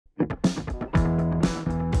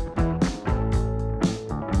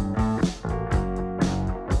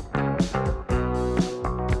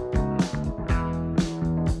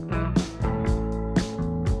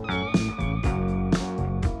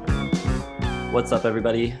What's up,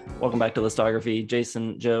 everybody? Welcome back to Listography.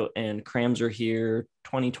 Jason, Joe, and Crams are here.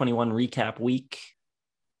 2021 recap week.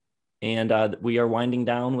 And we are winding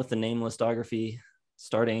down with the name Listography.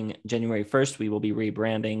 Starting January 1st, we will be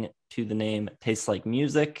rebranding to the name Tastes Like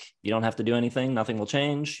Music. You don't have to do anything. Nothing will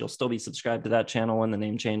change. You'll still be subscribed to that channel when the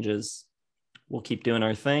name changes. We'll keep doing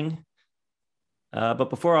our thing. But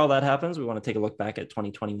before all that happens, we want to take a look back at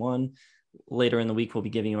 2021. Later in the week, we'll be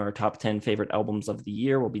giving you our top 10 favorite albums of the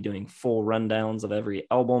year. We'll be doing full rundowns of every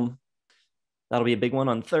album. That'll be a big one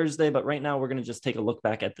on Thursday, but right now we're going to just take a look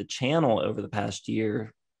back at the channel over the past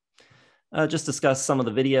year. Just discuss some of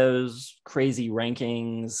the videos, crazy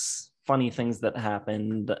rankings, funny things that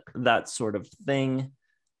happened, that sort of thing.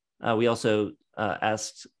 We also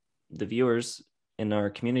asked the viewers in our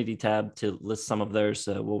community tab to list some of theirs,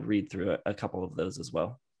 so we'll read through a couple of those as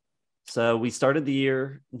well. So we started the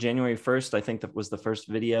year January 1st. I think that was the first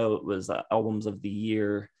video. It was albums of the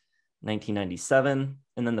year 1997.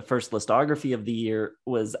 And then the first listography of the year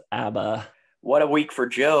was ABBA. What a week for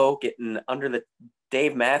Joe, getting under the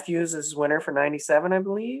Dave Matthews as winner for 97, I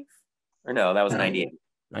believe. Or no, that was 98.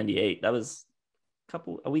 98. That was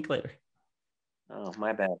a week later. Oh,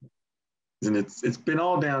 my bad. And it's been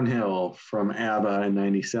all downhill from ABBA in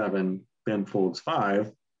 97. Ben Folds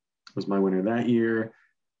 5 was my winner that year.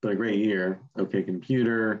 But a great year. OK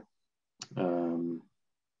Computer, Rolling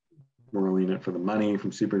It for the Money from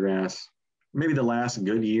Supergrass. Maybe the last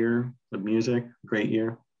good year of music, great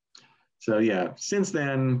year. So yeah, since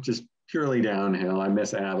then, just purely downhill. I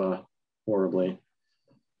miss ABBA horribly.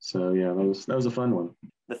 So yeah, that was a fun one.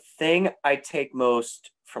 The thing I take most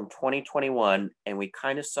from 2021, and we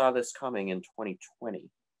kind of saw this coming in 2020,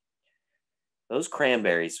 those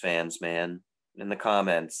Cranberries fans, man. In the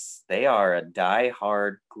comments, they are a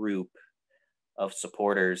die-hard group of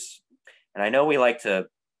supporters, and I know we like to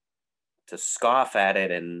scoff at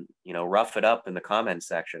it and rough it up in the comment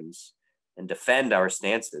sections and defend our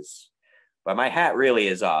stances, but my hat really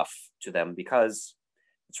is off to them because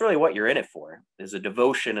it's really what you're in it for, is a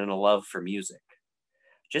devotion and a love for music.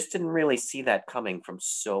 Just didn't really see that coming from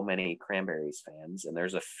so many Cranberries fans, and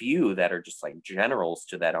there's a few that are just like generals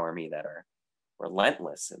to that army that are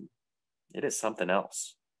relentless, and it is something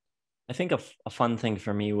else. I think a fun thing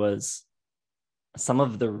for me was some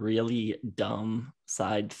of the really dumb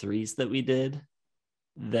side threes that we did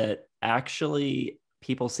that actually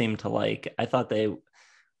people seem to like. I thought they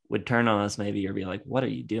would turn on us maybe or be like, what are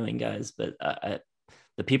you doing, guys? But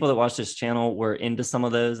the people that watch this channel were into some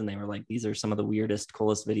of those, and they were like, these are some of the weirdest,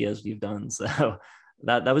 coolest videos we've done. So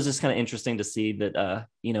that was just kind of interesting to see that,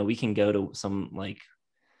 we can go to some like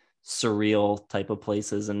surreal type of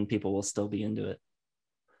places and people will still be into it.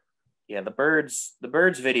 Yeah, the birds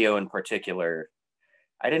video in particular,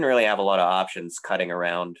 I didn't really have a lot of options cutting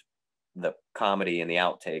around the comedy and the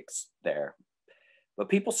outtakes there, but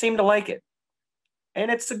people seem to like it,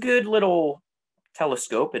 and it's a good little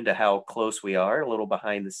telescope into how close we are, a little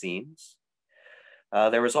behind the scenes.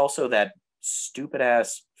 There was also that stupid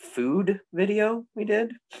ass food video we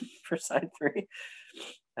did for side 3.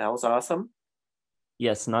 That was awesome.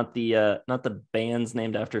 Yes, not the bands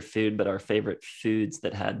named after food, but our favorite foods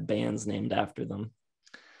that had bands named after them.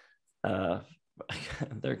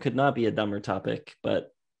 There could not be a dumber topic, but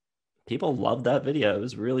people loved that video. It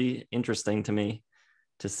was really interesting to me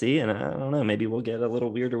to see, and I don't know, maybe we'll get a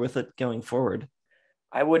little weirder with it going forward.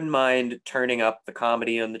 I wouldn't mind turning up the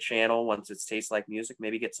comedy on the channel once it tastes like music,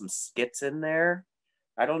 maybe get some skits in there.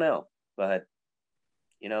 I don't know, but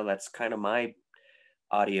that's kind of my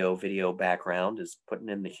audio video background, is putting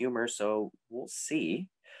in the humor, so we'll see.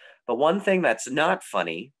 But one thing that's not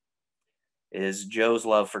funny is Joe's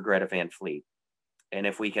love for Greta Van Fleet. And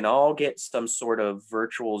if we can all get some sort of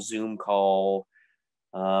virtual Zoom call,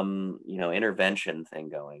 intervention thing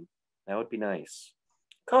going, that would be nice.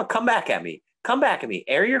 Come back at me.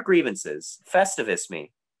 Air your grievances. Festivus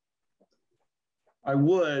me. I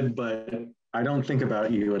would, but I don't think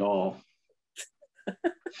about you at all.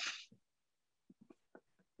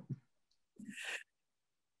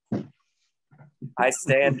 I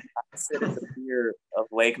sit at the pier of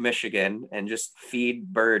Lake Michigan and just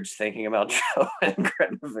feed birds thinking about Joe and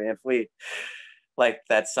Greta Van Fleet. Like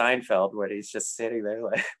that Seinfeld where he's just sitting there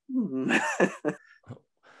like,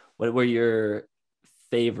 What were your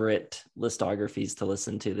favorite listographies to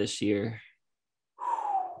listen to this year?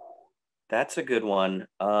 That's a good one.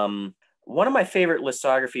 One of my favorite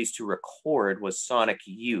listographies to record was Sonic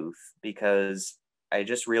Youth, because I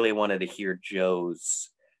just really wanted to hear Joe's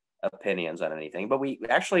opinions on anything, but we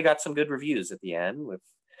actually got some good reviews at the end with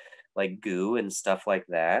like Goo and stuff like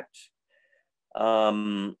that.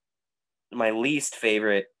 My least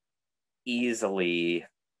favorite easily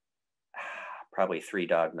probably Three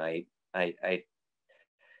Dog Night.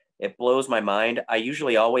 It blows my mind. I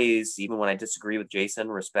usually always, even when I disagree with Jason,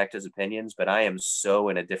 respect his opinions, but I am so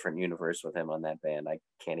in a different universe with him on that band. I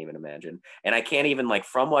can't even imagine. And I can't even, like,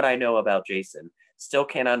 from what I know about Jason, still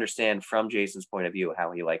can't understand from Jason's point of view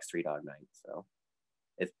how he likes Three Dog Night. So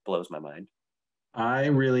it blows my mind. I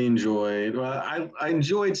really enjoyed, I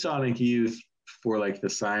enjoyed Sonic Youth for like the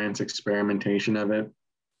science experimentation of it.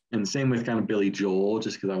 And same with kind of Billy Joel,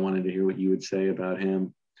 just because I wanted to hear what you would say about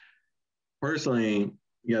him. Personally,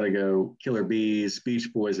 you got to go Killer Bees,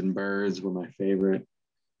 Beach Boys, and Birds were my favorite.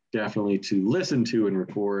 Definitely to listen to and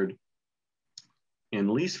record.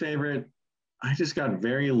 And least favorite, I just got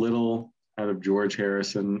very little out of George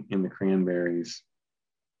Harrison in the Cranberries.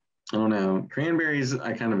 I don't know. Cranberries,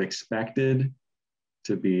 I kind of expected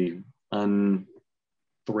to be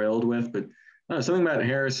unthrilled with, but something about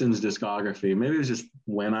Harrison's discography. Maybe it was just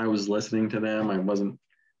when I was listening to them, I wasn't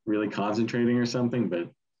really concentrating or something, but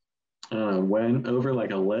I don't know, went over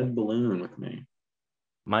like a lead balloon with me.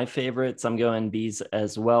 My favorites, I'm going Bees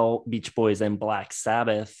as well, Beach Boys and Black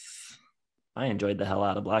Sabbath. I enjoyed the hell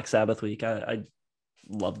out of Black Sabbath week. I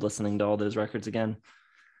loved listening to all those records again.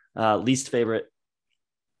 Least favorite,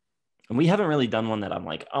 and we haven't really done one that I'm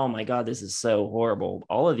like, oh my God, this is so horrible.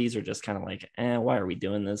 All of these are just kind of like, why are we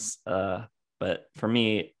doing this? But for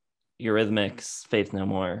me, Eurythmics, Faith No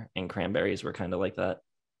More, and Cranberries were kind of like that.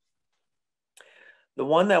 The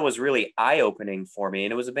one that was really eye-opening for me,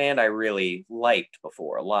 and it was a band I really liked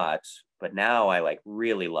before a lot, but now I like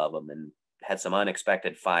really love them and had some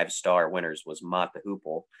unexpected 5-star winners, was Mott the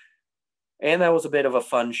Hoople. And that was a bit of a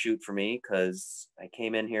fun shoot for me because I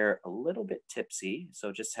came in here a little bit tipsy,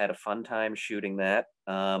 so just had a fun time shooting that.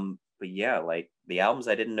 But yeah, like the albums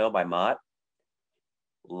I didn't know by Mott,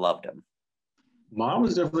 loved them. Mott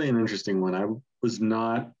was definitely an interesting one. I was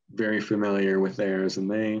not very familiar with theirs,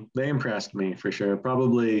 and they impressed me for sure.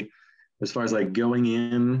 Probably as far as like going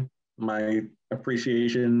in, my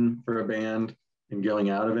appreciation for a band and going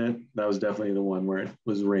out of it, that was definitely the one where it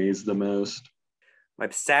was raised the most. My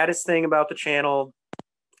saddest thing about the channel,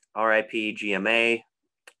 RIP GMA.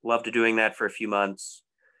 Loved doing that for a few months.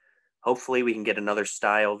 Hopefully we can get another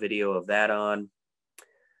style video of that on.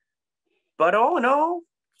 But all in all,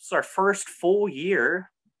 it's our first full year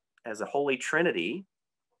as a Holy Trinity.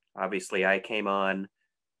 Obviously, I came on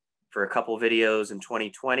for a couple videos in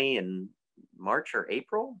 2020 in March or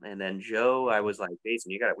April. And then Joe, I was like,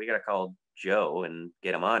 Jason, we got to call Joe and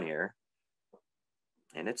get him on here.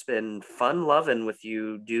 And it's been fun loving with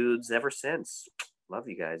you dudes ever since. Love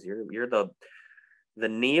you guys. You're the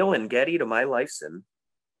Neil and Getty to my Lifeson.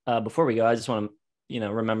 Before we go, I just want to,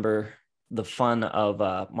 remember the fun of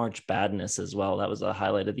March Badness as well. That was a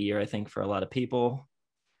highlight of the year, I think, for a lot of people.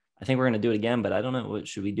 I think we're going to do it again, but I don't know.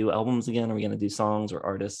 Should we do albums again? Are we going to do songs or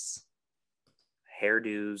artists?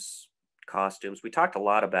 Hairdos, costumes. We talked a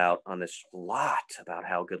lot about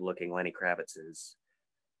how good looking Lenny Kravitz is.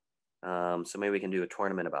 So maybe we can do a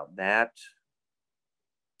tournament about that.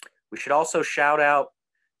 We should also shout out,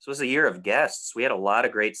 this was a year of guests. We had a lot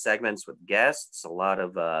of great segments with guests, a lot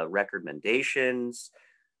of recommendations.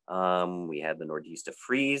 We had the Nordista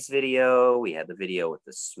Freeze video. We had the video with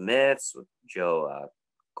the Smiths, with Joe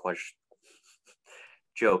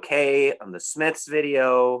K on the Smiths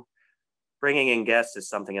video. Bringing in guests is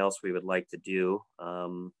something else we would like to do.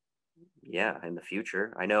 In the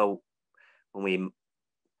future. I know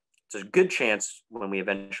it's a good chance when we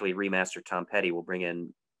eventually remaster Tom Petty, we'll bring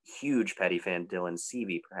in huge Petty fan Dylan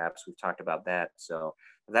Seavey, perhaps. We've talked about that. So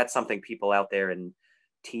if that's something people out there in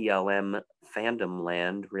TLM fandom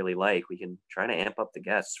land really like, we can try to amp up the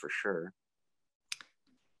guests for sure.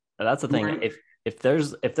 That's the thing. If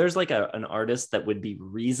there's like an artist that would be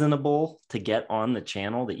reasonable to get on the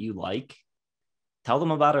channel that you like, tell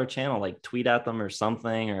them about our channel, like tweet at them or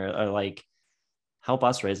something, or like help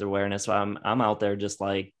us raise awareness. So I'm out there just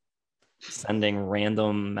like sending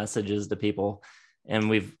random messages to people, and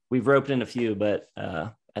we've roped in a few, but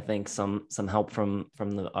I think some help from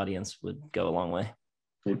the audience would go a long way.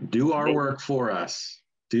 Do our work for us.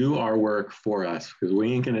 Do our work for us, because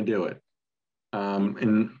we ain't gonna do it.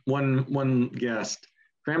 And one guest,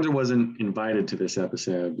 Cramser wasn't invited to this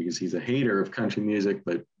episode because he's a hater of country music,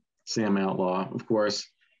 but Sam Outlaw, of course,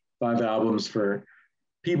 5 albums for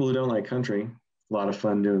people who don't like country. A lot of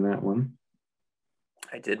fun doing that one.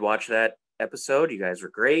 I did watch that episode. You guys were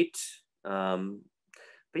great. But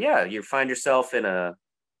yeah, you find yourself in a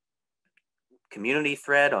community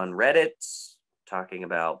thread on Reddit talking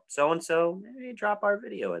about so-and-so, maybe drop our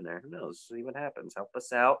video in there. Who knows? See what happens. Help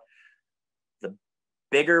us out. The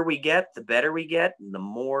bigger we get, the better we get, and the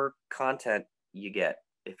more content you get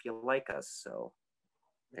if you like us. So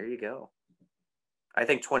there you go. I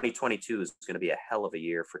think 2022 is going to be a hell of a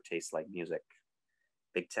year for Taste Like Music.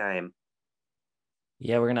 Big time.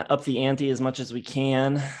 Yeah, we're going to up the ante as much as we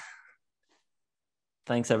can.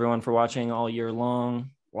 Thanks everyone for watching all year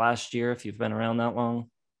long, last year, if you've been around that long.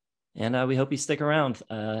 And we hope you stick around.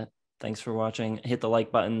 Thanks for watching. Hit the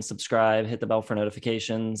like button, subscribe, hit the bell for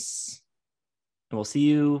notifications. And we'll see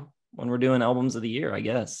you when we're doing albums of the year, I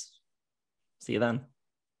guess. See you then.